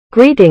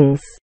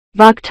Greetings.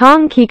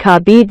 Vakhtang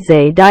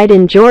Kikabidze died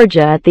in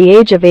Georgia at the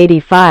age of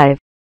 85.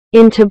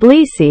 In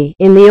Tbilisi,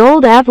 in the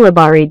old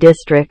Avlabari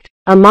district,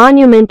 a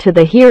monument to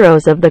the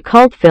heroes of the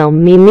cult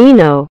film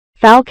Mimino,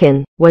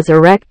 Falcon, was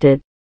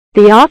erected.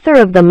 The author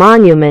of the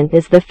monument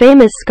is the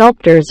famous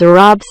sculptor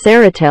Zurab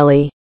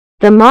Tsereteli.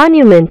 The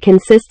monument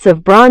consists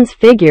of bronze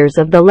figures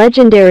of the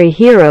legendary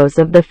heroes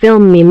of the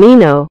film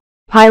Mimino,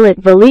 pilot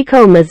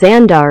Valiko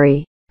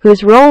Mizandari,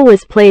 whose role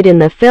was played in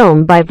the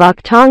film by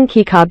Vakhtang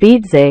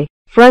Kikabidze,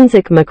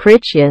 Frunzik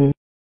Mkrtchyan,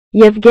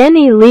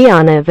 Yevgeny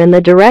Leonov, and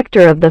the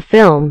director of the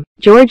film,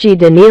 Georgy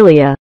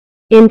Danelia.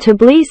 In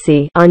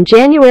Tbilisi, on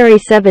January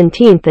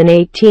 17 and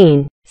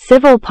 18,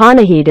 civil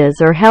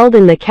ponihidas are held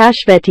in the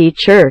Kashveti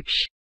church.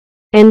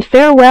 And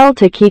farewell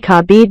to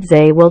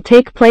Kikabidze will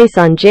take place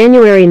on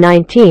January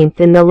 19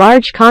 in the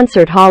large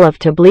concert hall of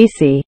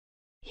Tbilisi.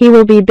 He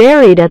will be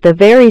buried at the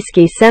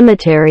Veriysky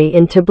cemetery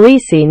in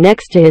Tbilisi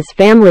next to his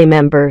family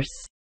members.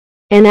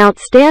 An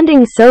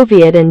outstanding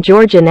Soviet and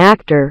Georgian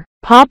actor,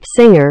 pop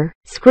singer,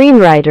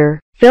 screenwriter,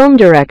 film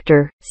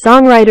director,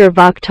 songwriter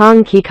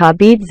Vakhtang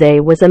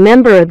Kikabidze was a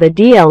member of the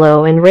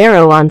Dielo and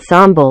Rero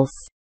ensembles.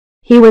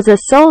 He was a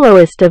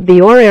soloist of the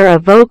Orera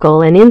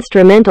vocal and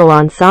instrumental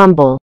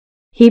ensemble.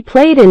 He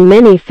played in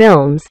many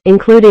films,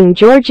 including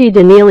Georgy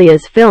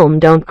Danelia's film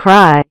Don't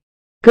Cry.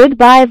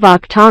 Goodbye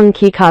Vakhtang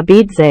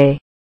Kikabidze.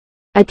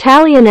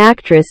 Italian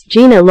actress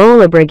Gina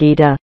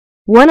Lollobrigida,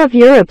 one of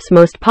Europe's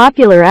most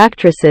popular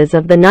actresses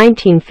of the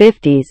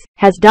 1950s,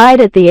 has died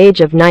at the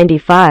age of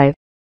 95.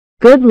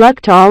 Good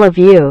luck to all of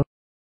you.